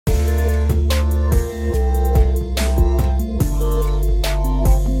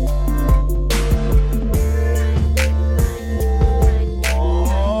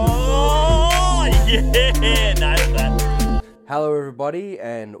Hello, everybody,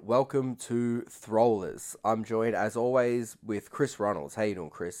 and welcome to Throwlers. I'm joined, as always, with Chris Ronalds. How you doing,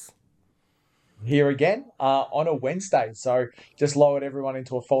 Chris? Here again on a Wednesday. So just lowered everyone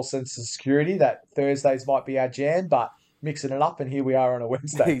into a false sense of security that Thursdays might be our jam, but mixing it up, and here we are on a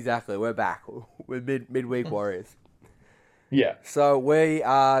Wednesday. Exactly, we're back. We're midweek warriors. Yeah. So we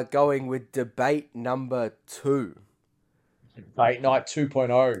are going with debate number 2. Late Night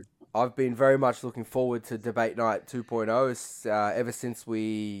 2.0. I've been very much looking forward to debate night 2.0 ever since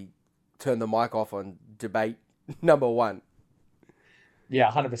we turned the mic off on debate number 1. Yeah,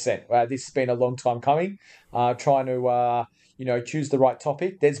 100%. This has been a long time coming. Trying to, choose the right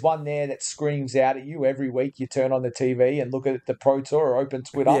topic. There's one there that screams out at you every week. You turn on the TV and look at the Pro Tour or open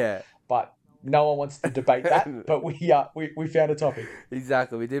Twitter, Yeah. but no one wants to debate that. But we found a topic.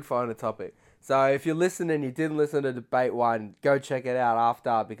 Exactly, we did find a topic. So if you're listening, you didn't listen to debate 1, go check it out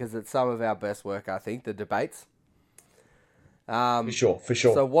after because it's some of our best work, I think, the debates. For sure, for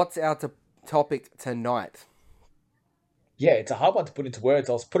So sure. what's our topic tonight? Yeah, it's a hard one to put into words.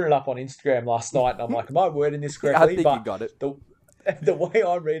 I was putting it up on Instagram last night, and I'm like, "Am I wording this I correctly?" think you But got it. the the way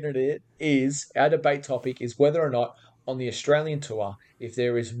I'm reading it is our debate topic is whether or not on the Australian tour, if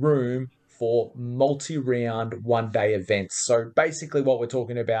there is room for multi-round one-day events. So basically, what we're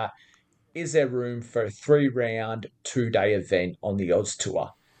talking about is there room for a three-round two-day event on the Oz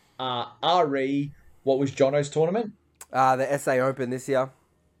tour? RE, what was Jono's tournament? The SA Open this year.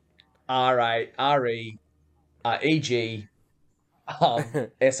 RA, RE, EG,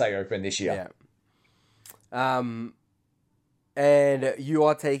 SA Open this year. Yeah. And you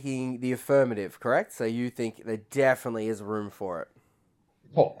are taking the affirmative, correct? So you think there definitely is room for it.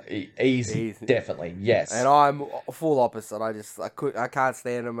 Oh, easy, Easy. definitely, And yes. I'm full opposite. I can't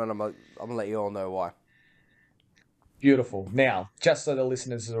stand them, and I'm gonna let you all know why. Beautiful. Now, just so the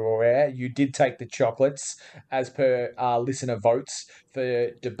listeners are aware, you did take the chocolates as per listener votes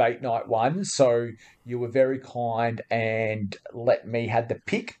for debate night one. So you were very kind and let me had the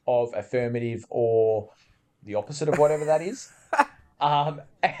pick of affirmative or the opposite of whatever that is. And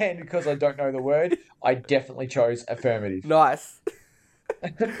because I don't know the word, I definitely chose affirmative. Nice.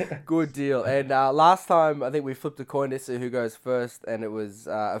 Good deal. And last time, I think we flipped a coin to see who goes first, and it was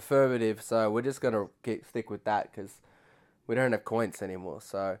affirmative. So we're just gonna stick with that because we don't have coins anymore.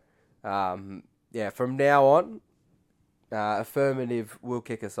 So yeah, from now on, affirmative will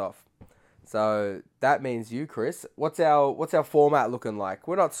kick us off. So that means you, Chris. What's our format looking like?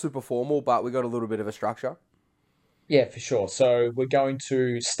 We're not super formal, but we got a little bit of a structure. Yeah, for sure. So we're going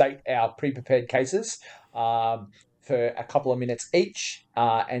to state our pre-prepared cases for a couple of minutes each,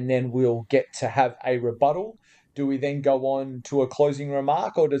 and then we'll get to have a rebuttal. Do we then go on to a closing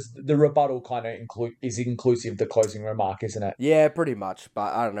remark, or does the rebuttal kind of inclusive of the closing remark, isn't it? Yeah, pretty much.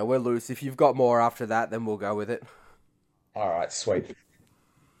 But I don't know. We're loose. If you've got more after that, then we'll go with it. All right, sweet.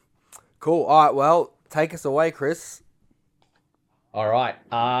 Cool. All right. Well, take us away, Chris. All right.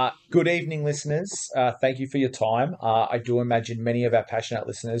 Good evening, listeners. Thank you for your time. I do imagine many of our passionate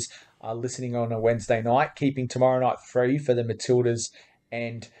listeners are listening on a Wednesday night, keeping tomorrow night free for the Matildas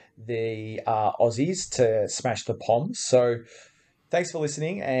and the Aussies to smash the Poms. So thanks for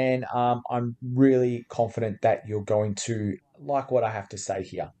listening, and I'm really confident that you're going to like what I have to say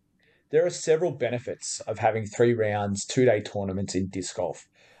here. There are several benefits of having three rounds, 2 day tournaments in disc golf,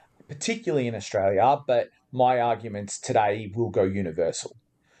 particularly in Australia, but my arguments today will go universal.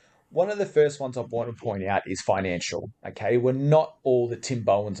 One of the first ones I want to point out is financial. Okay, we're not all the Tim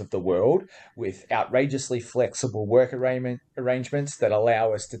Bowens of the world with outrageously flexible arrangements that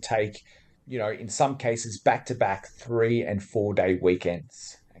allow us to take, in some cases, back to back 3 and 4 day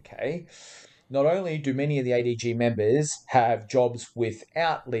weekends. Okay, not only do many of the ADG members have jobs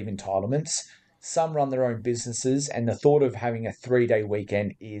without leave entitlements, some run their own businesses, and the thought of having a 3 day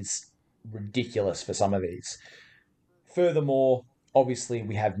weekend is ridiculous for some of these. Furthermore, obviously,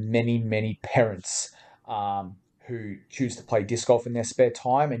 we have many, many parents who choose to play disc golf in their spare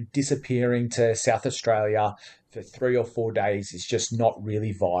time, and disappearing to South Australia for 3 or 4 days is just not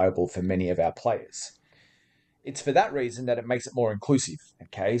really viable for many of our players. It's for that reason that it makes it more inclusive.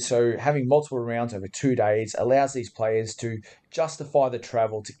 Okay, so having multiple rounds over 2 days allows these players to justify the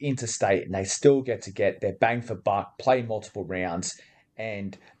travel to interstate, and they still get their bang for buck, play multiple rounds,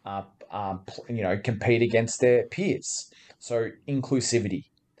 and compete against their peers. So inclusivity.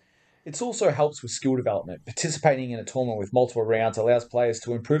 It also helps with skill development. Participating in a tournament with multiple rounds allows players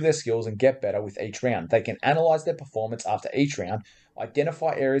to improve their skills and get better with each round. They can analyze their performance after each round,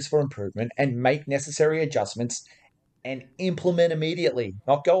 identify areas for improvement, and make necessary adjustments and implement immediately.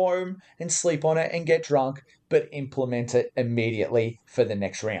 Not go home and sleep on it and get drunk, but implement it immediately for the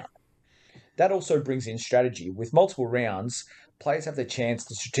next round. That also brings in strategy. With multiple rounds, players have the chance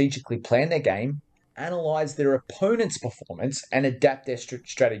to strategically plan their game, analyze their opponent's performance, and adapt their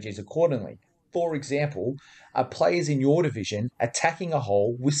strategies accordingly. For example, are players in your division attacking a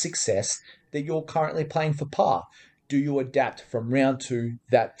hole with success that you're currently playing for par? Do you adapt from round 2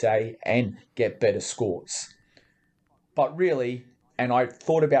 that day and get better scores? But really, and I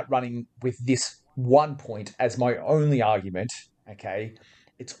thought about running with this one point as my only argument, okay,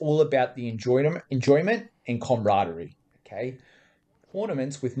 it's all about the enjoyment and camaraderie, okay?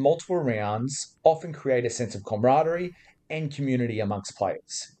 Tournaments with multiple rounds often create a sense of camaraderie and community amongst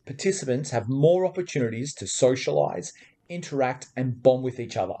players. Participants have more opportunities to socialize, interact, and bond with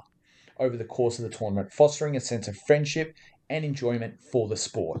each other over the course of the tournament, fostering a sense of friendship and enjoyment for the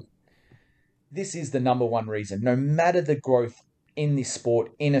sport. This is the number one reason. No matter the growth in this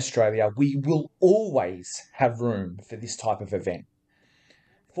sport in Australia, we will always have room for this type of event.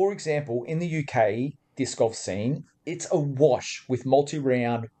 For example, in the UK disc golf scene, it's awash with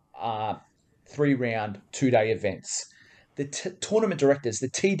multi-round, 3-round, 2-day events. The tournament directors, the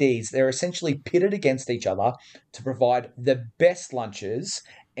TDs, they're essentially pitted against each other to provide the best lunches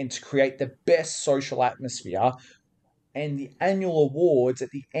and to create the best social atmosphere. And the annual awards at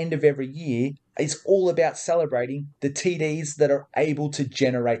the end of every year is all about celebrating the TDs that are able to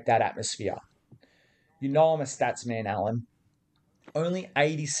generate that atmosphere. You know I'm a stats man, Alan. Only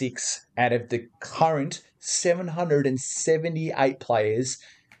 86 out of the current 778 players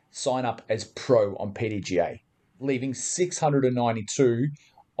sign up as pro on PDGA, leaving 692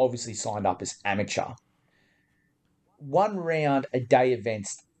 obviously signed up as amateur. 1 round a day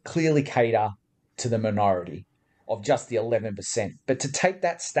events clearly cater to the minority of just the 11%. But to take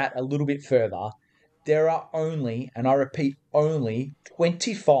that stat a little bit further, there are only, and I repeat, only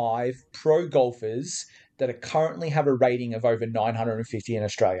 25 pro golfers that currently have a rating of over 950 in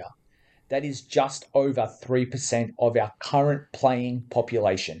Australia. That is just over 3% of our current playing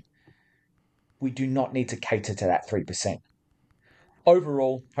population. We do not need to cater to that 3%.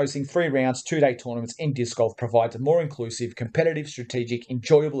 Overall, hosting 3 rounds, 2-day tournaments in disc golf provides a more inclusive, competitive, strategic,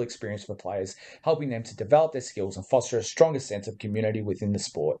 enjoyable experience for players, helping them to develop their skills and foster a stronger sense of community within the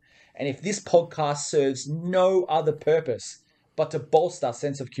sport. And if this podcast serves no other purpose but to bolster a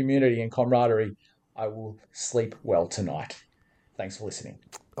sense of community and camaraderie, I will sleep well tonight. Thanks for listening.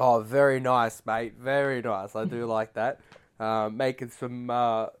 Oh, very nice, mate. Very nice. I do like that. Making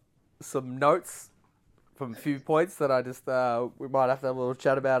some notes from a few points that I just we might have to have a little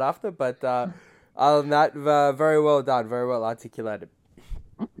chat about after. But other than that, very well done. Very well articulated.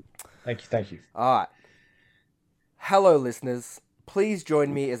 Thank you. All right. Hello, listeners. Please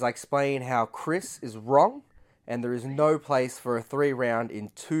join me as I explain how Chris is wrong and there is no place for a 3-round in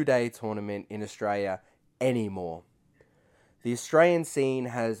 2-day tournament in Australia anymore. The Australian scene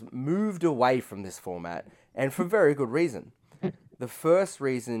has moved away from this format, and for very good reason. The first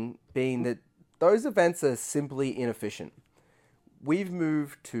reason being that those events are simply inefficient. We've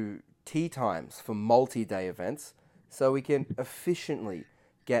moved to tee times for multi-day events so we can efficiently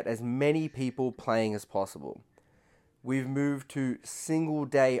get as many people playing as possible. We've moved to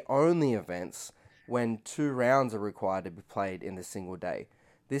single-day only events when 2 rounds are required to be played in the single day.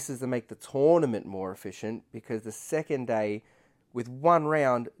 This is to make the tournament more efficient because the second day with 1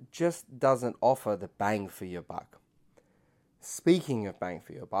 round just doesn't offer the bang for your buck. Speaking of bang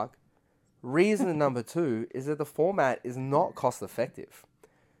for your buck, reason number 2 is that the format is not cost effective.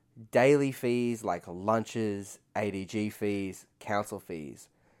 Daily fees like lunches, ADG fees, council fees,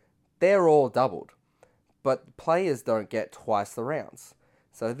 they're all doubled, but players don't get twice the rounds.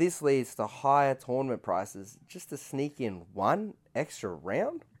 So this leads to higher tournament prices just to sneak in 1 extra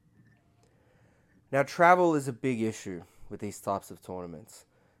round. Now, travel is a big issue with these types of tournaments.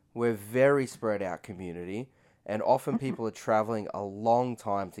 We're a very spread out community, and often people are traveling a long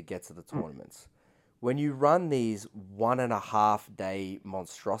time to get to the tournaments. When you run these 1.5 day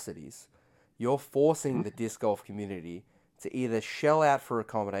monstrosities, you're forcing the disc golf community to either shell out for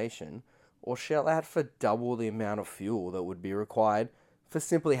accommodation or shell out for double the amount of fuel that would be required for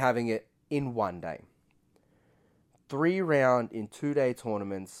simply having it in 1 day. 3-round in 2-day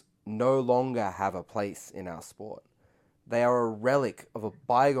tournaments no longer have a place in our sport. They are a relic of a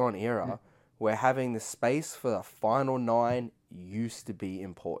bygone era where having the space for the final 9 used to be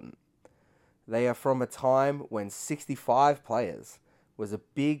important. They are from a time when 65 players was a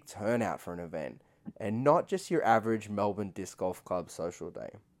big turnout for an event, and not just your average Melbourne Disc Golf Club social day.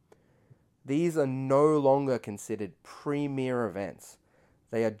 These are no longer considered premier events.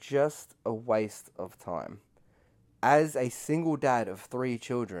 They are just a waste of time. As a single dad of 3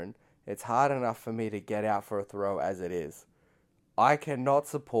 children, it's hard enough for me to get out for a throw as it is. I cannot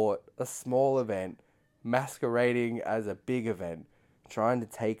support a small event masquerading as a big event, trying to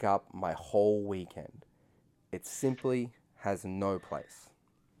take up my whole weekend. It simply has no place.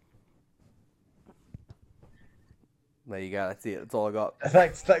 There you go. That's it. That's all I got.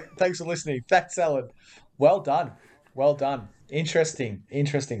 Thanks for listening. Thanks, Alan. Well done. Well done. Interesting.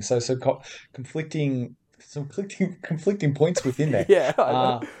 So conflicting points within there. Yeah, I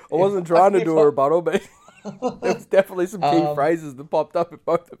know. I wasn't trying to do a rebuttal, but there was definitely some key phrases that popped up at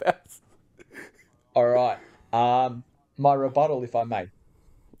both of us. All right. My rebuttal, if I may.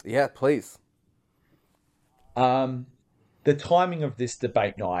 Yeah, please. The timing of this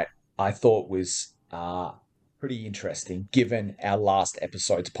debate night, I thought was pretty interesting, given our last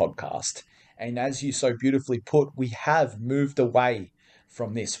episode's podcast. And as you so beautifully put, we have moved away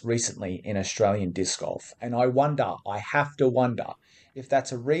from this recently in Australian disc golf. And I have to wonder if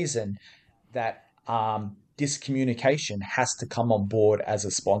that's a reason that Disc Communication has to come on board as a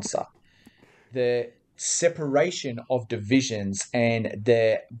sponsor. The separation of divisions and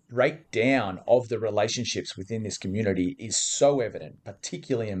the breakdown of the relationships within this community is so evident,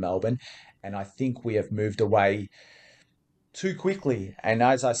 particularly in Melbourne. And I think we have moved away too quickly. And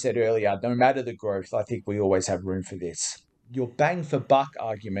as I said earlier, no matter the growth, I think we always have room for this. Your bang for buck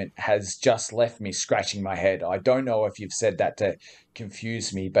argument has just left me scratching my head. I don't know if you've said that to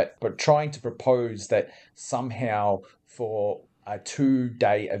confuse me, but trying to propose that somehow for a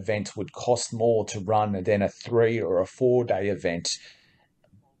 2-day event would cost more to run than a 3 or a 4-day event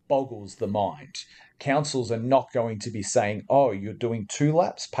boggles the mind. Councils are not going to be saying, oh, you're doing 2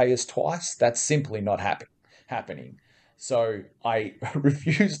 laps, pay us twice. That's simply not happening. So I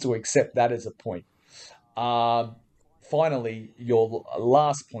refuse to accept that as a point. Finally, your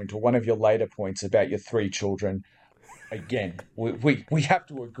last point, or one of your later points about your 3 children, again, we have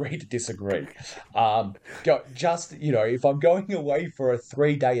to agree to disagree. If I'm going away for a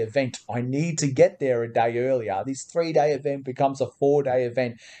 3-day event, I need to get there a day earlier. This 3-day event becomes a 4-day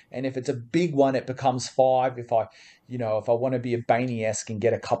event, and if it's a big one, it becomes 5. If I want to be a Bainey-esque and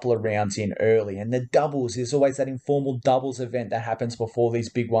get a couple of rounds in early, and the doubles, there's always that informal doubles event that happens before these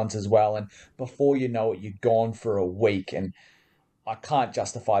big ones as well, and before you know it, you're gone for a week, and I can't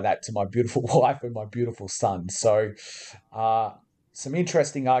justify that to my beautiful wife and my beautiful son. So some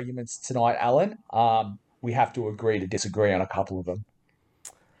interesting arguments tonight, Alan. We have to agree to disagree on a couple of them.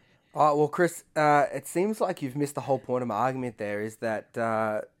 All right, well, Chris, it seems like you've missed the whole point of my argument there, is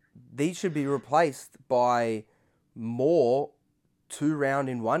that these should be replaced by more 2-round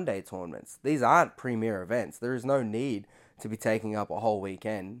in 1-day tournaments. These aren't premier events. There is no need to be taking up a whole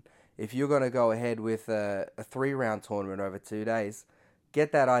weekend. If you're going to go ahead with a 3-round tournament over 2 days,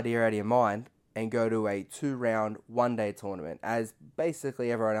 get that idea out of your mind and go to a 2-round 1-day tournament, as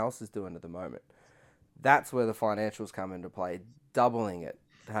basically everyone else is doing at the moment. That's where the financials come into play, doubling it,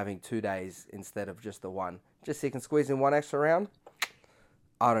 having 2 days instead of just the one. Just so you can squeeze in one extra round?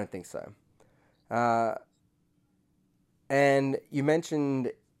 I don't think so. And you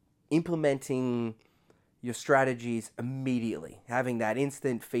mentioned implementing your strategies immediately, having that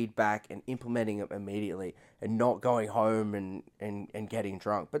instant feedback and implementing it immediately and not going home and getting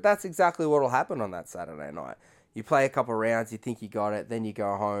drunk. But that's exactly what will happen on that Saturday night. You play a couple of rounds, you think you got it, then you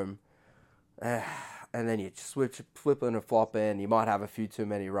go home, and then you switch, flipping and flopping, you might have a few too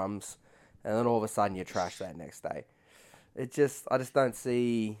many rums, and then all of a sudden you trash that next day. I just don't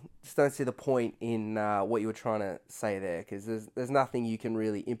see the point in what you were trying to say there, because there's nothing you can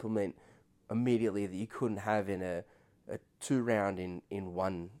really implement immediately that you couldn't have in a 2-round in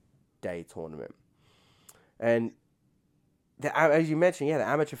 1-day tournament. And as you mentioned, the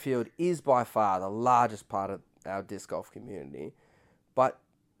amateur field is by far the largest part of our disc golf community. But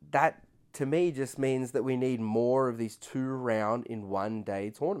that, to me, just means that we need more of these 2-round in 1-day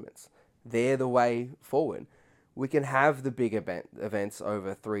tournaments. They're the way forward. We can have the big events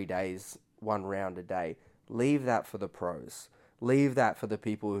over 3 days, 1 round a day. Leave that for the pros. Leave that for the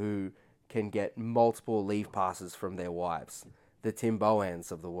people who can get multiple leave passes from their wives, the Tim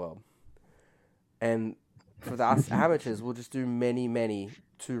Bowans of the world. And for us amateurs, we'll just do many, many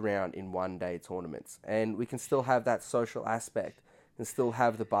 2-round in 1-day tournaments. And we can still have that social aspect, can still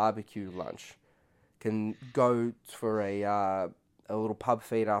have the barbecue lunch, can go for a little pub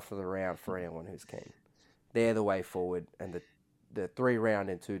feed after the round for anyone who's keen. They're the way forward, and the 3-round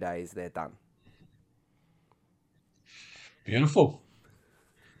in 2 days, they're done. Beautiful.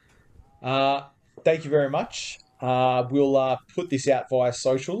 Thank you very much. We'll put this out via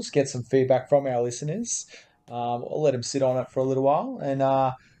socials, get some feedback from our listeners. I'll let them sit on it for a little while,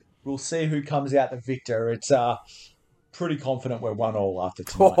 and we'll see who comes out the victor. It's pretty confident we're 1-1 after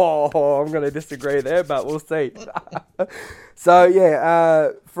tonight. Oh, I'm going to disagree there, but we'll see.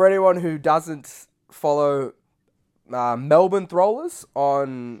 So, for anyone who doesn't follow Melbourne Throwers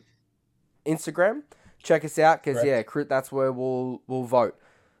on Instagram. Check us out because that's where we'll vote.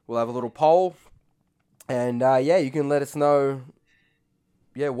 We'll have a little poll, and you can let us know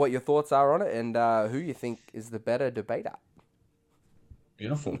what your thoughts are on it and who you think is the better debater.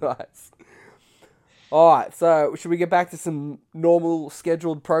 Beautiful. Nice. All right, so should we get back to some normal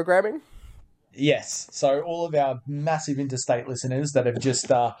scheduled programming? Yes. So all of our massive interstate listeners that have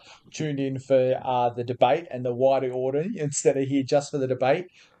just tuned in for the debate and the wider order instead of here just for the debate,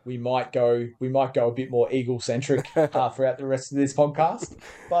 we might go a bit more Eagle centric throughout the rest of this podcast.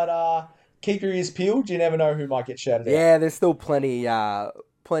 But keep your ears peeled. You never know who might get shouted out. Yeah, there's still plenty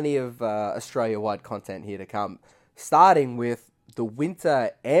of Australia-wide content here to come. Starting with the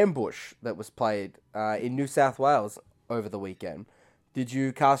winter ambush that was played in New South Wales over the weekend. Did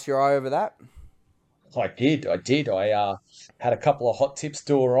you cast your eye over that? I did. I had a couple of hot tips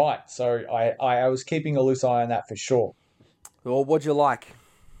do all right. So I was keeping a loose eye on that for sure. Well, what'd you like?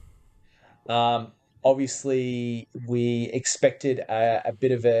 Obviously, we expected a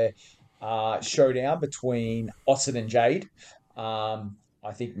bit of a showdown between Austin and Jade.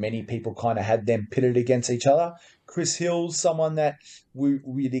 I think many people kind of had them pitted against each other. Chris Hill's someone that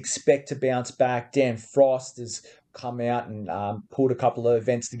we'd expect to bounce back. Dan Frost has come out and pulled a couple of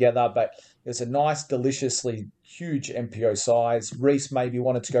events together, but there's a nice, deliciously huge MPO size. Reese maybe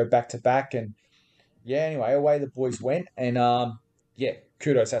wanted to go back to back, and anyway, away the boys went. And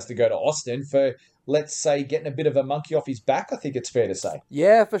kudos has to go to Austin for, let's say, getting a bit of a monkey off his back, I think it's fair to say.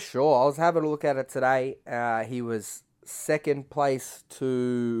 Yeah, for sure. I was having a look at it today. He was second place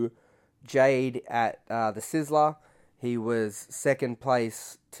to Jade at the Sizzler. He was second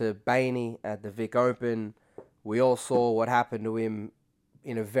place to Bainey at the Vic Open. We all saw what happened to him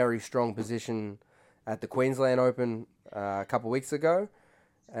in a very strong position at the Queensland Open a couple of weeks ago.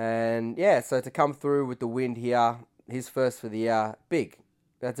 And so to come through with the win here, his first for the year, big.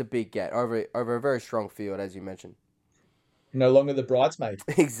 That's a big get over a very strong field, as you mentioned. No longer the bridesmaid.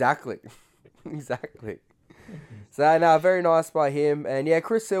 Exactly. So, no, very nice by him. And,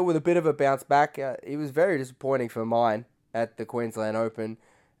 Chris Hill with a bit of a bounce back. He was very disappointing for mine at the Queensland Open.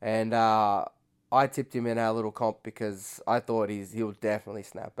 And I tipped him in our little comp because I thought he'll definitely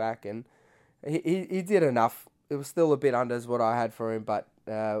snap back. And he did enough. It was still a bit under as what I had for him, but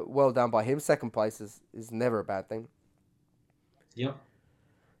well done by him. Second place is never a bad thing. Yep.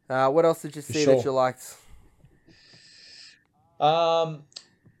 What else did you see that you liked?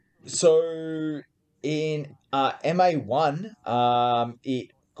 So in MA1,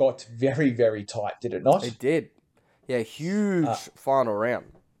 it got very, very tight, did it not? It did. Yeah, huge final round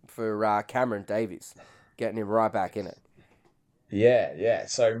for Cameron Davies, getting him right back in it. Yeah.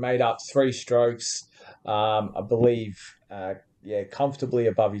 So made up 3 strokes, I believe, comfortably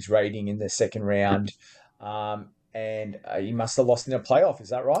above his rating in the second round. And he must have lost in a playoff, is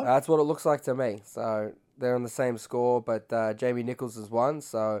that right? That's what it looks like to me. So they're on the same score, but Jamie Nichols has won,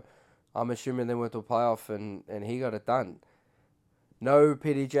 so I'm assuming they went to a playoff and he got it done. No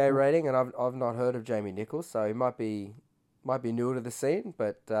PDJ rating, and I've not heard of Jamie Nichols, so he might be new to the scene,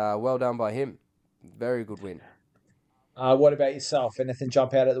 but well done by him. Very good win. What about yourself? Anything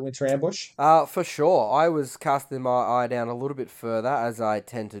jump out at the winter ambush? For sure. I was casting my eye down a little bit further, as I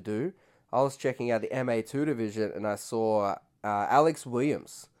tend to do. I was checking out the MA2 division, and I saw Alex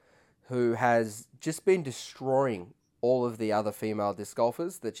Williams, who has just been destroying all of the other female disc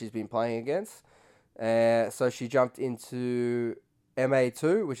golfers that she's been playing against. So she jumped into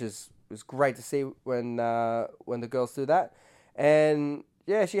MA2, which was great to see when the girls do that. And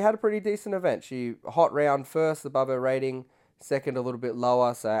she had a pretty decent event. She hot round first above her rating, second a little bit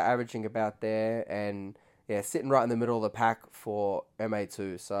lower, so averaging about there, and sitting right in the middle of the pack for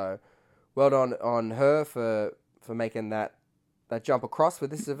MA2. So well done on her for making that jump across for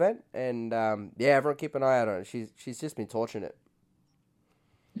this event, and everyone keep an eye out on it. She's just been torching it.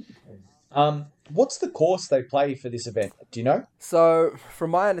 What's the course they play for this event? Do you know? So,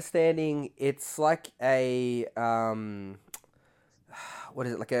 from my understanding, it's like a what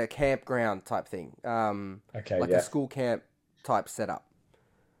is it? Like a campground type thing. A school camp type setup.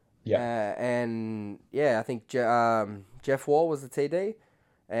 Yeah. I think Jeff Wall was the TD,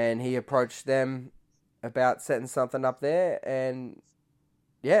 and he approached them about setting something up there, and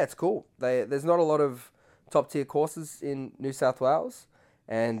it's cool. There's not a lot of top tier courses in New South Wales,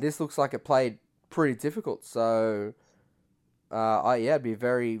 and this looks like it played pretty difficult. So, I'd be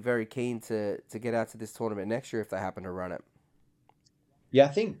very, very keen to get out to this tournament next year if they happen to run it. Yeah, I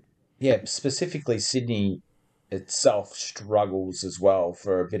think specifically Sydney itself struggles as well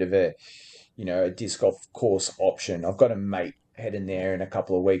for a bit of a disc golf course option. I've got a mate heading there in a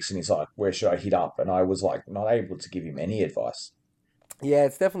couple of weeks, and he's like, where should I hit up? And I was like, not able to give him any advice. Yeah,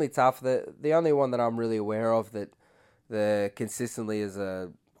 it's definitely tough. The only one that I'm really aware of that the consistently is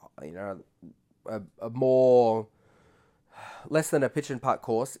you know a more less than a pitch and putt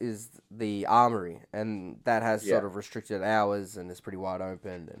course is the Armory, and that has Yeah. sort of restricted hours and is pretty wide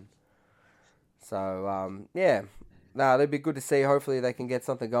open, and so yeah. No, it'd be good to see. Hopefully, they can get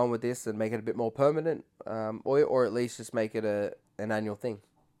something going with this and make it a bit more permanent, or at least just make it an annual thing.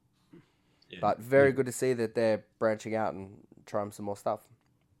 Yeah. But very good to see that they're branching out and trying some more stuff.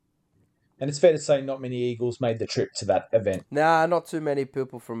 And it's fair to say not many Eagles made the trip to that event. Nah, not too many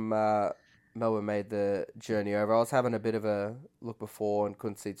people from Melbourne made the journey over. I was having a bit of a look before and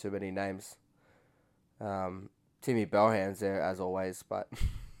couldn't see too many names. Timmy Bellham's there as always, but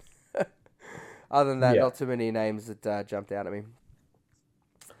other than that, Yeah. not too many names that jumped out at me.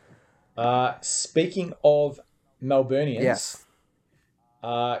 Speaking of Melburnians, Yes,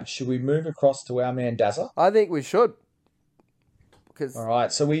 should we move across to our man Dazza? I think we should because All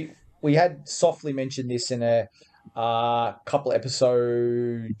right. So we had softly mentioned this in a couple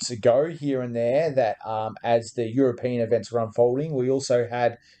episodes ago here and there that as the European events were unfolding, we also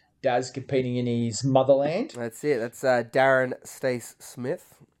had Daz competing in his motherland. that's it. That's Darren Stace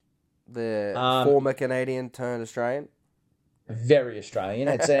Smith, the former Canadian turned Australian. Very Australian.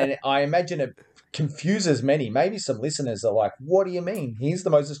 And I imagine it confuses many. Maybe some listeners are like, "What do you mean? He's the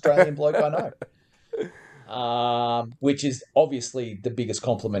most Australian bloke I know." Which is obviously the biggest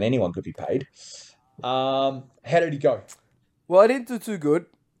compliment anyone could be paid. How did he go? Well, I didn't do too good.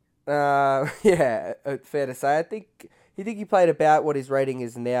 Yeah, fair to say. I think he played about what his rating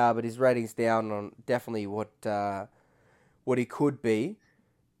is now, but his rating's down on definitely what he could be.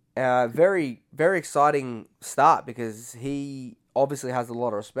 Very very exciting start because he obviously has a lot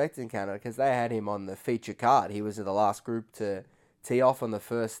of respect in Canada because they had him on the feature card. He was in the last group to tee off on the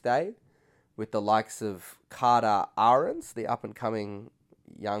first day with the likes of Carter Ahrens, the up and coming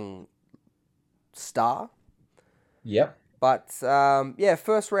young star. Yep. But yeah,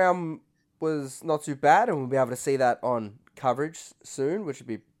 first round was not too bad, and we'll be able to see that on coverage soon, which would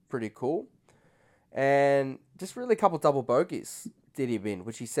be pretty cool. And just really a couple double bogeys did he win,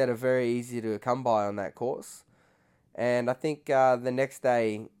 which he said are very easy to come by on that course. And I think the next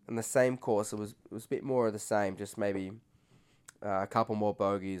day on the same course, it was a bit more of the same, just maybe a couple more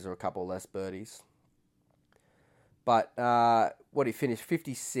bogeys or a couple less birdies. But what he finished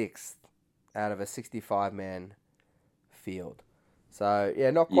 56th out of a 65-man field. So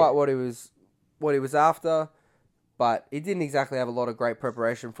yeah, not quite what he was after, but he didn't exactly have a lot of great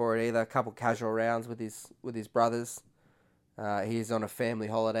preparation for it either. A couple casual rounds with his brothers. He's on a family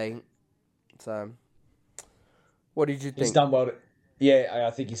holiday. So what did you think? He's done well. Yeah,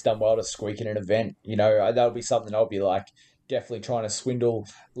 I think he's done well to squeak in an event. You know, that'll be something I'll be like definitely trying to swindle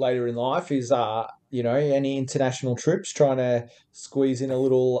later in life is, any international trips, trying to squeeze in a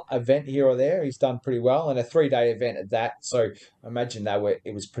little event here or there. He's done pretty well, and a 3-day event at that. So I imagine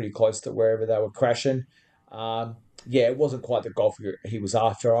it was pretty close to wherever they were crashing. Yeah, it wasn't quite the golf he was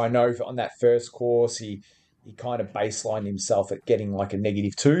after. I know on that first course, he kind of baselined himself at getting like a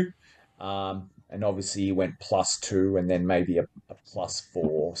 -2. And obviously he went +2 and then maybe a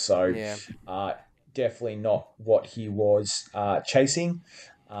 +4. So Yeah. Definitely not what he was chasing.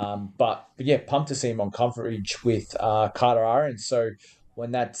 But yeah, pumped to see him on coverage with Carter Ahrens. So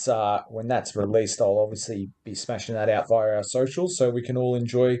when that's released, I'll obviously be smashing that out via our socials so we can all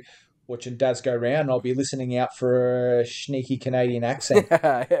enjoy watching Daz go round. I'll be listening out for a sneaky Canadian accent.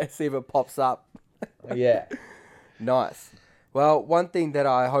 See if it pops up. Yeah. Nice. Well, one thing that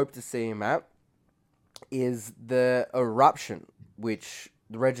I hope to see him at is the Eruption, which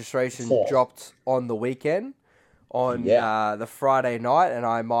the registration dropped on the weekend on the Friday night, and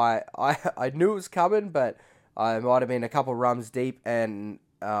I knew it was coming, but I might have been a couple rums deep and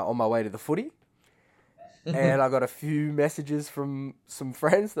on my way to the footy. And I got a few messages from some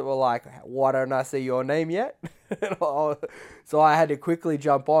friends that were like, why don't I see your name yet? So I had to quickly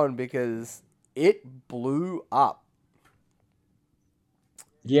jump on because it blew up.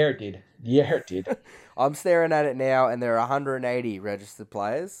 Yeah, it did. I'm staring at it now, and there are 180 registered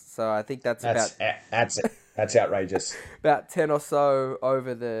players. So I think that's outrageous. About 10 or so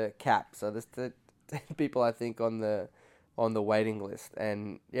over the cap. So there's 10 people, I think, on the waiting list,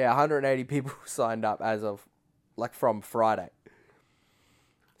 and yeah, 180 people signed up as of from Friday.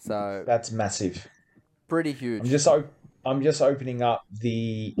 So that's massive. Pretty huge. I'm just opening up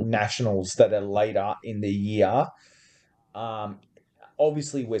the nationals that are later in the year.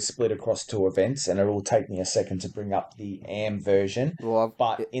 Obviously, we're split across 2 events, and it will take me a second to bring up the AM version.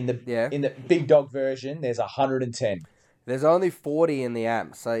 But in the big dog version, there's 110. There's only 40 in the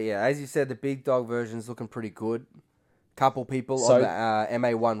amp. So, yeah, as you said, the big dog version's looking pretty good. Couple people on the So,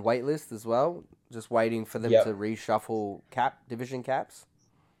 MA1 waitlist as well. Just waiting for them to yep, reshuffle division caps.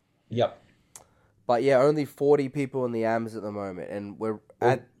 yep. But yeah, only 40 people in the AMs at the moment. And we're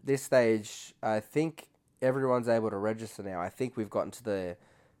Well, at this stage, I think everyone's able to register now. I think we've gotten to the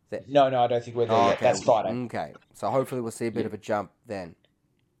no, no, I don't think we're there oh, yet. okay. That's Friday. Okay. So hopefully we'll see a bit Yeah, of a jump then.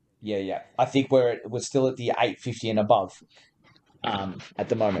 yeah, yeah. I think we're still at the 850 and above at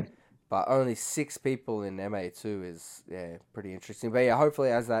the moment. But only 6 people in MA2 is pretty interesting. But yeah, hopefully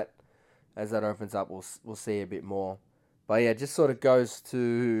as that opens up, we'll see a bit more. But yeah, it just sort of goes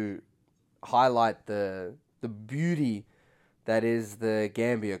to highlight the beauty that is the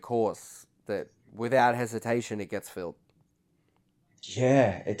Gambia course. That without hesitation it gets filled.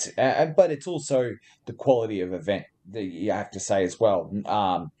 Yeah, but it's also the quality of event that you have to say as well.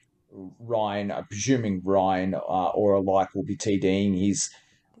 Ryan, I'm presuming Ryan or alike will be TDing.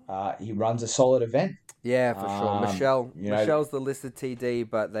 He runs a solid event. Yeah, for sure. You know, Michelle's the listed TD,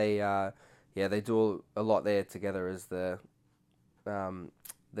 but they do a lot there together as um,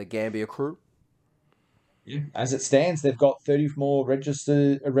 the Gambia crew. yeah. As it stands, they've got 30 more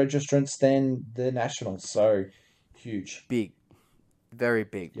registrants than the Nationals, so huge. Big, very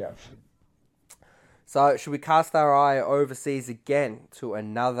big. Yeah. So should we cast our eye overseas again to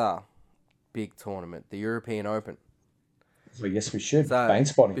another big tournament, the European Open? Well, yes, we should. So Vein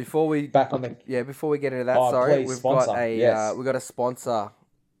spotting. before we Back on the. before we get into that, Oh, sorry, please, sponsor. Yes. we've got a sponsor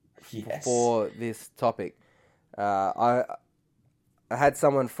Yes. for this topic. I had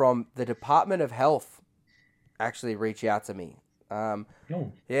someone from the Department of Health actually reach out to me. Oh,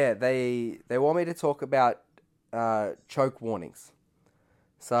 Yeah, they want me to talk about choke warnings.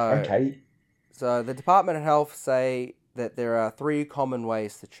 So okay. so the Department of Health say that there are 3 common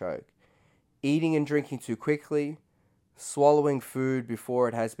ways to choke: eating and drinking too quickly, swallowing food before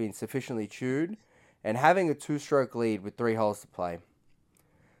it has been sufficiently chewed, and having a 2-stroke lead with 3 holes to play.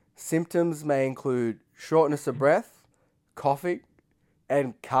 Symptoms may include shortness of breath, coughing,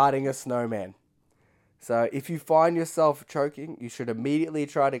 and carting a snowman. So if you find yourself choking, you should immediately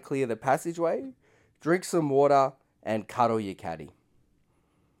try to clear the passageway, drink some water, and cuddle your caddy.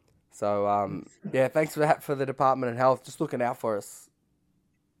 So yeah, thanks for that for the Department of Health, just looking out for us.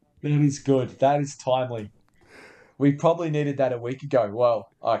 That is good. That is timely. We probably needed that a week ago. Well,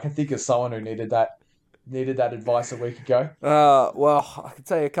 I can think of someone who needed that advice a week ago. Well, I can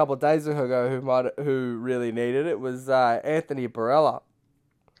tell you a couple of days ago who really needed it was Anthony Barella.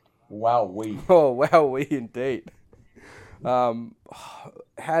 Wow, we. Oh wow, we indeed. Um,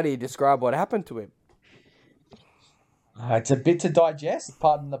 how do you describe what happened to him? It's a bit to digest.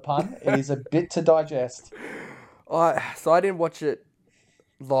 Pardon the pun. It is a bit to digest. So I didn't watch it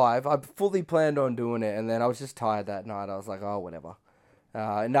live. I fully planned on doing it, and then I was just tired that night. I was like, oh, whatever.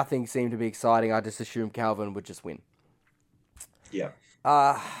 Nothing seemed to be exciting. I just assumed Calvin would just win. Yeah.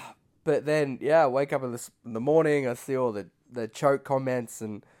 But then, yeah, I wake up in the morning, I see all the choke comments,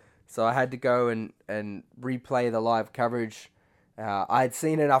 and so I had to go and replay the live coverage. I had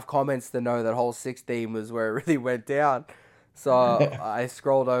seen enough comments to know that hole 16 was where it really went down. So I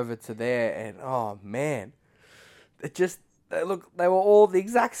scrolled over to there, and oh man, they were all the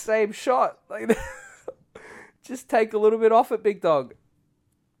exact same shot. Like, just take a little bit off it, big dog.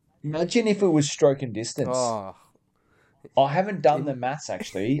 Imagine if it was stroke and distance. Oh, I haven't done the maths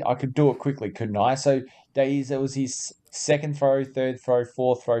actually. I could do it quickly, couldn't I? So it was his second throw, third throw,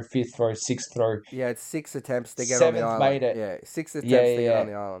 fourth throw, fifth throw, sixth throw. yeah, it's 6 attempts to get on the Seventh island. made it. Yeah, 6 attempts Yeah, to get yeah. on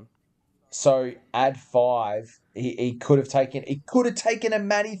the island. So add 5. He could have taken. He could have taken a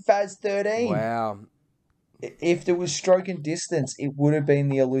Matty Faz 13. Wow, If there was stroke and distance, it would have been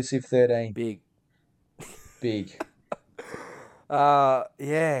the elusive 13. big. Big.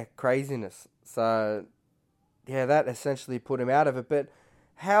 Yeah, craziness. So, yeah, that essentially put him out of it. But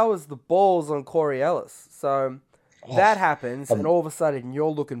how is the balls on Corey Ellis? So that happens, and all of a sudden you're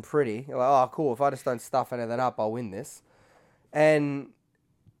looking pretty. You're like, oh, cool. If I just don't stuff anything up, I'll win this. And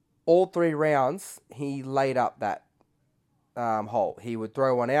all 3 rounds, he laid up that hole. He would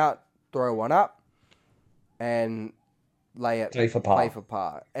throw one out, throw one up, and play for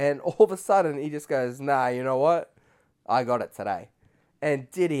par. And all of a sudden, he just goes, nah, you know what? I got it today.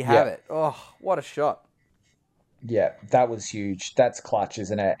 And did he have it? Oh, what a shot. Yeah, that was huge. That's clutch,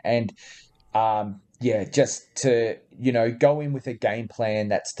 isn't it? And just to, go in with a game plan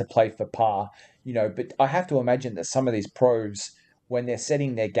that's to play for par, but I have to imagine that some of these pros, when they're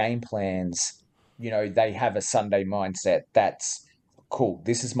setting their game plans, they have a Sunday mindset. That's cool.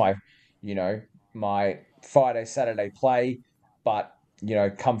 This is my, my Friday, Saturday play, but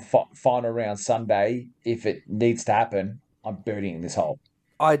come final round Sunday, if it needs to happen, I'm birdieing this hole.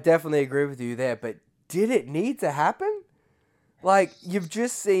 I definitely agree with you there, but did it need to happen? Like, you've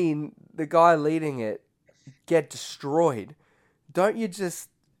just seen the guy leading it get destroyed. Don't you just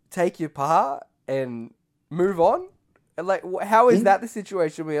take your par and move on? And like, how is that the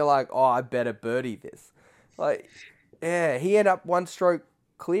situation where you're like, oh, I better birdie this? Like, yeah, he ended up one stroke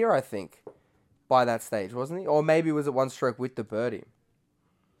clear, I think, by that stage, wasn't he? Or maybe was it one stroke with the birdie?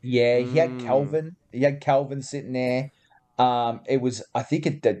 Yeah, he had Calvin. He had Calvin sitting there. It was. I think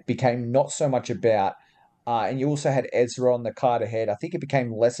it became not so much about. And you also had Ezra on the card ahead. I think it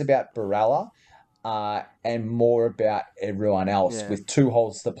became less about Barella, and more about everyone else. Yeah. With 2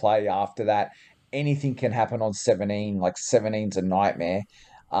 holes to play after that, anything can happen on 17. Like 17's a nightmare.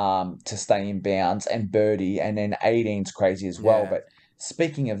 To stay in bounds and birdie, and then 18's crazy as well. Yeah. But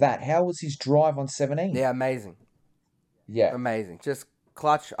speaking of that, how was his drive on 17? Yeah, amazing. Yeah, Amazing. Just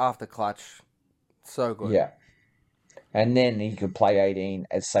clutch after clutch. So good. yeah. And then he could play 18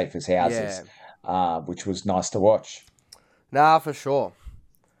 as safe as houses, Yeah. which was nice to watch. Nah, for sure.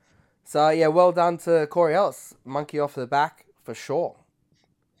 So, yeah, well done to Corey Ellis. Monkey off the back, for sure.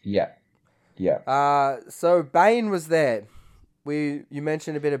 Yeah, yeah. So Bain was there. You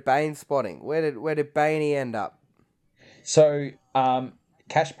mentioned a bit of Bain spotting. Where did Bainey end up? So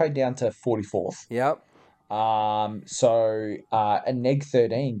cash paid down to 44th. Yep. A neg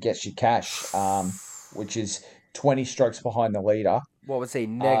 13 gets you cash, which is 20 strokes behind the leader. What was he?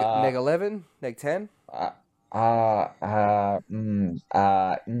 Neg 11? Neg 10?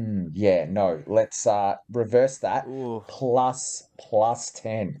 Yeah, no. Let's reverse that. Ooh. Plus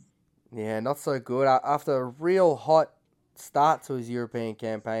 10. Yeah, not so good. After a real hot start to his European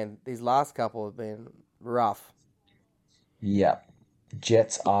campaign, these last couple have been rough. Yeah.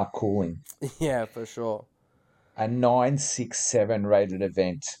 Jets are cooling. Yeah, for sure. A 967 rated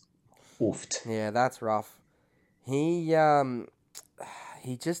event. Oofed. Yeah, that's rough. He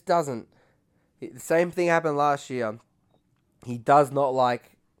just doesn't. The same thing happened last year. He does not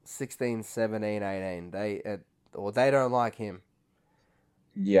like 16, 17, 18. They don't like him.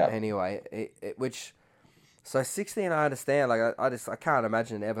 Yeah. Anyway, so 16 I understand. Like I can't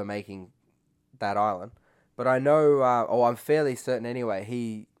imagine ever making that island. But I know, I'm fairly certain anyway.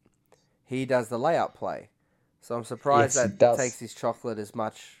 He does the layup play, so I'm surprised Yes, it that does. takes his chocolate as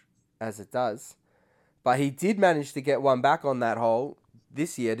much as it does. But he did manage to get one back on that hole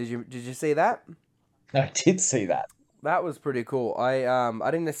this year. Did you see that? I did see that. That was pretty cool.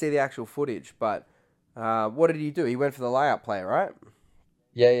 I didn't see the actual footage, but what did he do? He went for the layup play, right?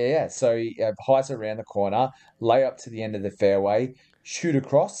 Yeah. So highs around the corner, lay up to the end of the fairway, shoot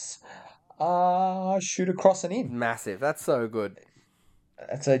across, and in. Massive. That's so good.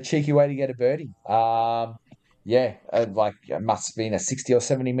 That's a cheeky way to get a birdie. Yeah, like it must have been a 60 or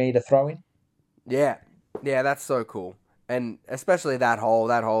 70 meter throw in. Yeah, yeah, that's so cool, and especially that hole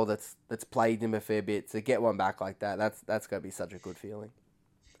that's plagued him a fair bit. To get one back like that, that's gonna be such a good feeling.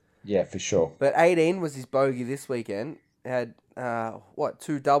 Yeah, for sure. But 18 was his bogey this weekend. He had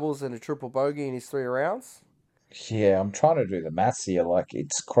 2 doubles and a triple bogey in his 3 rounds. Yeah, I'm trying to do the maths here. Like,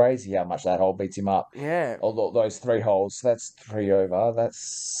 it's crazy how much that hole beats him up. Yeah, Although those 3 holes, that's 3 over,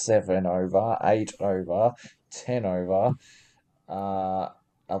 that's 7 over, 8 over, 10 over,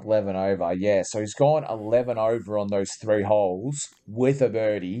 11 over. Yeah, so he's gone 11 over on those 3 holes with a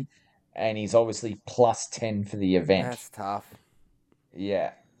birdie, and he's obviously plus 10 for the event. that's tough.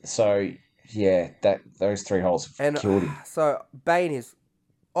 Yeah, so yeah, those 3 holes have And killed him. so Bain is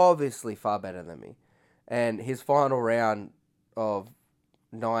obviously far better than me, and his final round of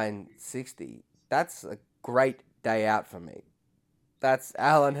 960. That's a great day out for me.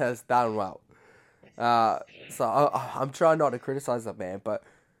 Alan has done well. I'm trying not to criticize that man, but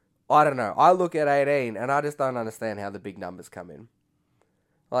I don't know. I look at 18 and I just don't understand how the big numbers come in.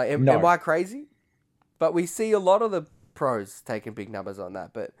 Like, am No. I crazy? But we see a lot of the pros taking big numbers on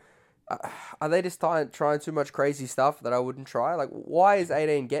that. But are they just trying too much crazy stuff that I wouldn't try? Like, why is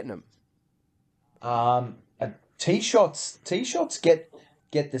 18 getting them? Tee shots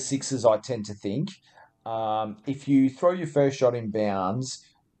get the sixes, I tend to think. If you throw your first shot in bounds,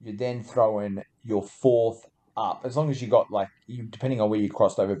 you then throw in your fourth up. As long as you got depending on where you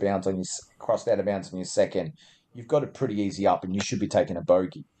crossed over bounds on your crossed out of bounds on your second, you've got it pretty easy up, and you should be taking a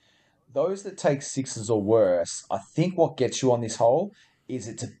bogey. Those that take sixes or worse, I think what gets you on this hole is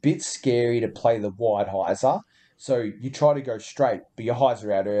it's a bit scary to play the wide hyzer. So you try to go straight, but your highs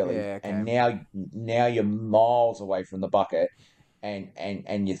are out early, Yeah, okay. and now you're miles away from the bucket,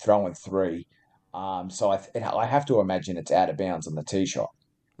 and you're throwing 3. So I have to imagine it's out of bounds on the tee shot.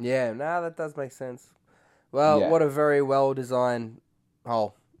 Yeah, that does make sense. Well, Yeah. what a very well designed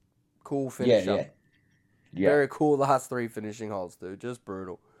hole. Cool Yeah, finisher. yeah, yeah. Very cool last 3 finishing holes, dude. Just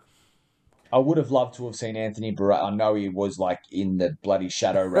brutal. I would have loved to have seen Anthony Barrett. I know he was like in the bloody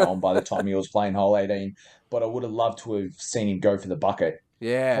shadow realm by the time he was playing hole 18, but I would have loved to have seen him go for the bucket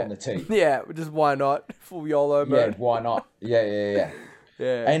Yeah. from the tee. Yeah, just why not? Full YOLO Yeah, mode. why not? Yeah, yeah, yeah.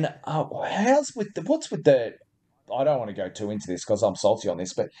 Yeah. And how's with the what's with the? I don't want to go too into this because I'm salty on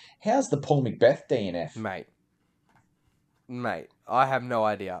this, but how's the Paul Macbeth DNF? Mate, I have no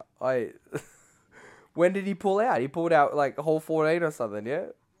idea. When did he pull out? He pulled out like hole 14 or something, yeah?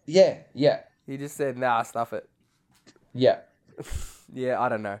 Yeah, yeah, He just said, nah, stuff it. yeah. Yeah, I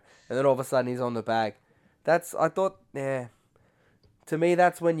don't know. And then all of a sudden he's on the bag. To me,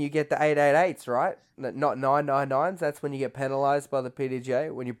 that's when you get the 888s, right? Not 999s. That's when you get penalised by the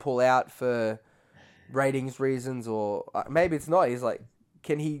PDGA, when you pull out for ratings reasons, or maybe it's not. He's like,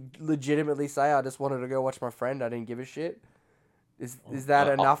 can he legitimately say, I just wanted to go watch my friend, I didn't give a shit? Is that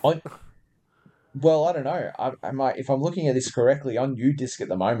enough? Well, I don't know. I might, if I'm looking at this correctly, on UDisc at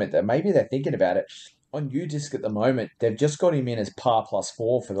the moment, that maybe they're thinking about it. On UDisc at the moment, they've just got him in as par +4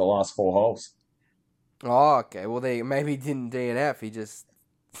 for the last 4 holes. Oh, okay. Well, maybe he didn't DNF. He just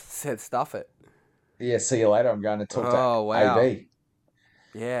said stuff it. Yeah, see you later. I'm going to talk Oh, to wow. AB.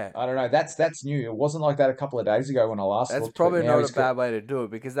 Yeah. I don't know. That's new. It wasn't like that a couple of days ago when I last That's looked. probably not a bad way to do it,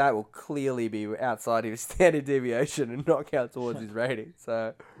 because that will clearly be outside his standard deviation and not count towards his rating.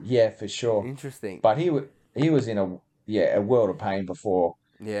 So yeah, for sure. Interesting. But he was in a world of pain before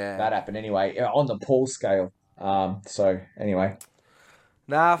Yeah. that happened. Anyway, on the Paul scale. So anyway.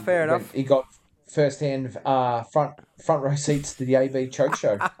 Nah, fair enough. He got first-hand front row seats to the AB Choke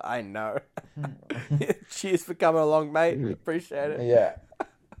Show. I know. Cheers for coming along, mate. Appreciate it. Yeah.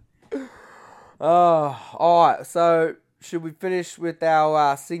 Oh, all right. So, should we finish with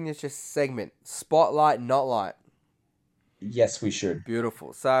our signature segment, Spotlight, Not Light? Yes, we should.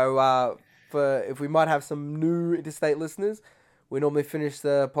 Beautiful. So, if we might have some new interstate listeners, we normally finish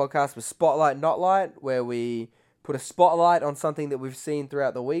the podcast with Spotlight, Not Light, where we put a spotlight on something that we've seen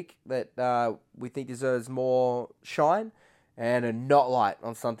throughout the week that we think deserves more shine, and a not light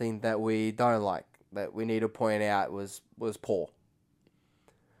on something that we don't like, that we need to point out was poor.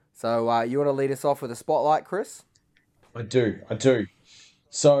 So you want to lead us off with a spotlight, Chris? I do.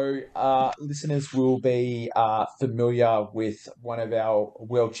 So listeners will be familiar with one of our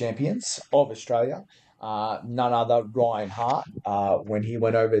world champions of Australia, none other Ryan Hart, when he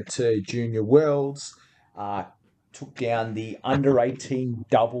went over to Junior Worlds, took down the under-18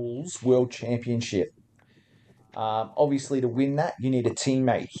 doubles world championship. Obviously, to win that, you need a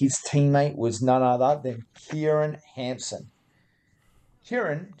teammate. His teammate was none other than Kieran Hampson.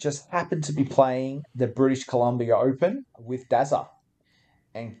 Kieran just happened to be playing the British Columbia Open with Dazza.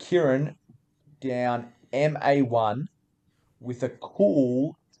 And Kieran down MA1 with a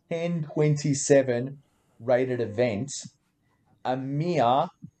cool 10.27 rated event, a mere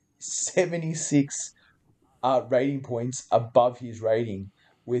 76 rating points above his rating,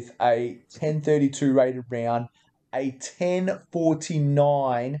 with a 10.32 rated round, a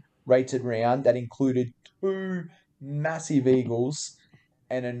 10.49 rated round that included 2 massive eagles,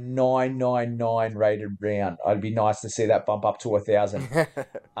 and a 9.99 rated round. It'd be nice to see that bump up to 1,000.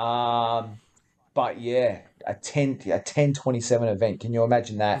 But yeah, a 10.27 event. Can you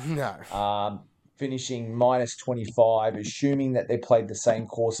imagine that? No. Finishing -25, assuming that they played the same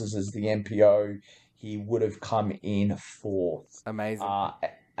courses as the MPO, he would have come in 4th. Amazing.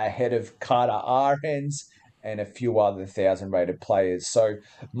 Ahead of Carter Arens and a few other 1,000 rated players. So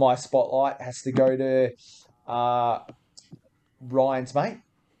my spotlight has to go to Ryan's mate.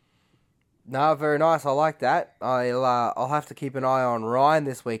 No, very nice. I like that. I'll have to keep an eye on Ryan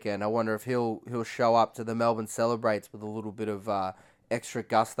this weekend. I wonder if he'll show up to the Melbourne Celebrates with a little bit of extra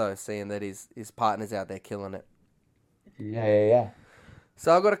gusto, seeing that his partner's out there killing it. Yeah.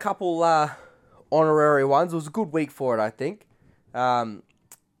 So I've got a couple honorary ones. It was a good week for it, I think. One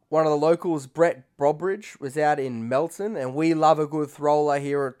of the locals, Brett Brobridge, was out in Melton, and we love a good thrower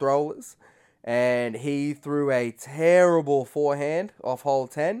here at Throwlers. And he threw a terrible forehand off hole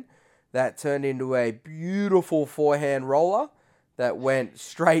 10 that turned into a beautiful forehand roller that went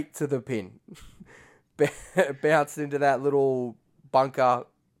straight to the pin. Bounced into that little bunker,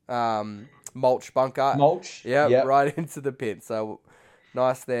 mulch bunker. Mulch? Yeah, right into the pin. So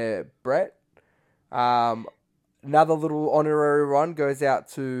nice there, Brett. Another little honorary one goes out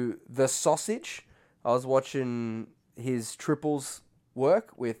to The Sausage. I was watching his triples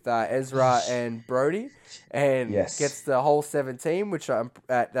work with Ezra and Brody, and gets the hole 17, which I'm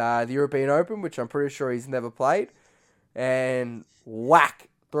at the European Open, which I'm pretty sure he's never played, and whack,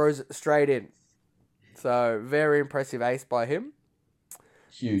 throws it straight in. So very impressive ace by him.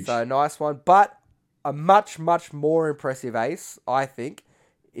 Huge. So nice one. But a much, much more impressive ace, I think,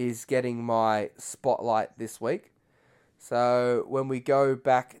 is getting my spotlight this week. So when we go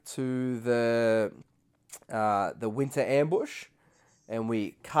back to the winter ambush, and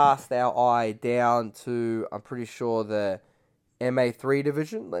we cast our eye down to, I'm pretty sure, the MA3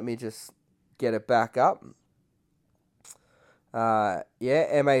 division. Let me just get it back up.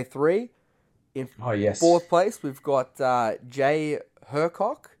 MA3. In fourth place, we've got Jay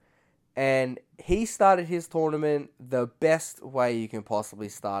Hercock, and he started his tournament the best way you can possibly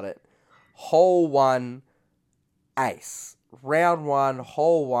start it. Hole 1, ace. Round 1,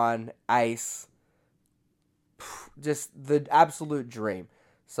 hole 1, ace. Just the absolute dream.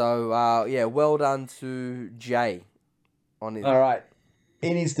 So, well done to Jay. All right.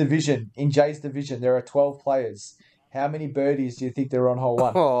 In his division, in Jay's division, there are 12 players. How many birdies do you think there are on hole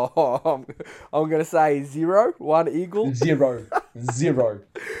 1? I'm going to say 0. 1 eagle. 0.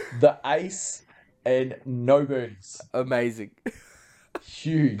 The ace and no birdies. Amazing.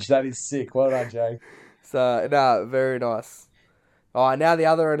 Huge. That is sick. Well done, Jay. So, very nice. All right, now the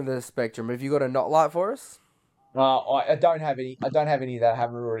other end of the spectrum. Have you got a not light for us? I don't have any. I don't have any that I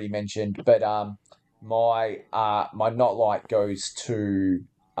haven't already mentioned. But my not light goes to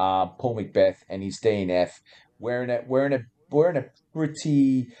Paul McBeth and his DNF. We're in a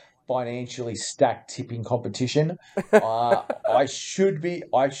pretty financially stacked tipping competition. I should be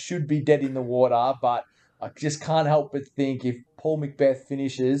dead in the water, but I just can't help but think if Paul McBeth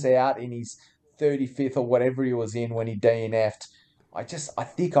finishes out in his 35th or whatever he was in when he DNF'd, I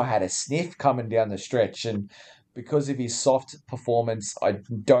think I had a sniff coming down the stretch, and because of his soft performance, I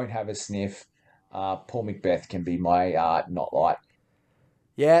don't have a sniff. Paul McBeth can be my not light.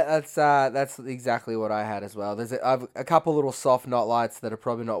 Yeah, that's exactly what I had as well. There's I've a couple little soft not lights that are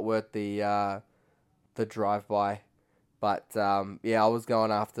probably not worth the drive by, but I was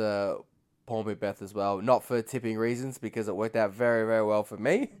going after Paul McBeth as well, not for tipping reasons because it worked out very, very well for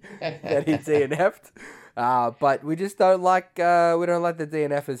me that he DNF'd. But we just don't like the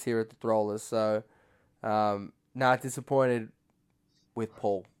DNFers here at the Throwlers, so disappointed with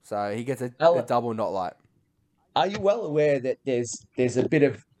Paul. So he gets a double not light. Are you well aware that there's a bit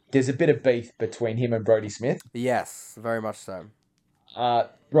of beef between him and Brodie Smith? Yes, very much so.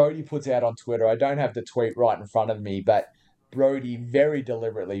 Brodie puts out on Twitter, I don't have the tweet right in front of me, but Brodie very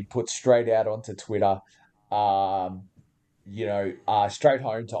deliberately put straight out onto Twitter, straight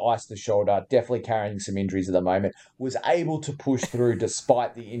home to ice the shoulder, definitely carrying some injuries at the moment, was able to push through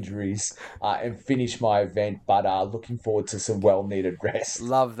despite the injuries and finish my event, but looking forward to some well-needed rest.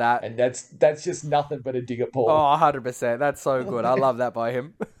 Love that. And that's just nothing but a dig at Paul. Oh, 100%. That's so good. I love that by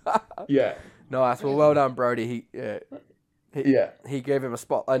him. Yeah. Nice. Well done, Brodie. He gave him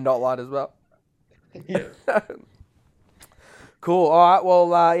a not light as well. Yeah. Cool. All right. Well,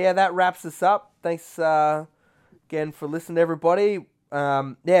 that wraps us up. Thanks again for listening, everybody.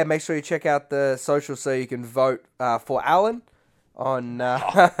 Make sure you check out the social so you can vote for Alan on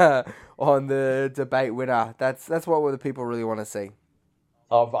on the debate winner. That's what the people really want to see.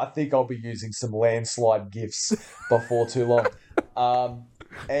 I think I'll be using some landslide gifts before too long.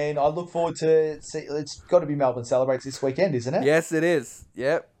 And I look forward to see. It's got to be Melbourne Celebrates this weekend, isn't it? Yes, it is.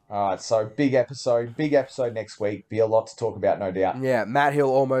 Yep. All right, so big episode next week. Be a lot to talk about, no doubt. Yeah, Matt Hill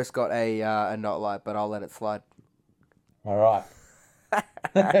almost got a not light, but I'll let it slide. All right.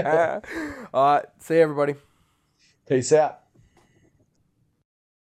 All right. See you, everybody. Peace out.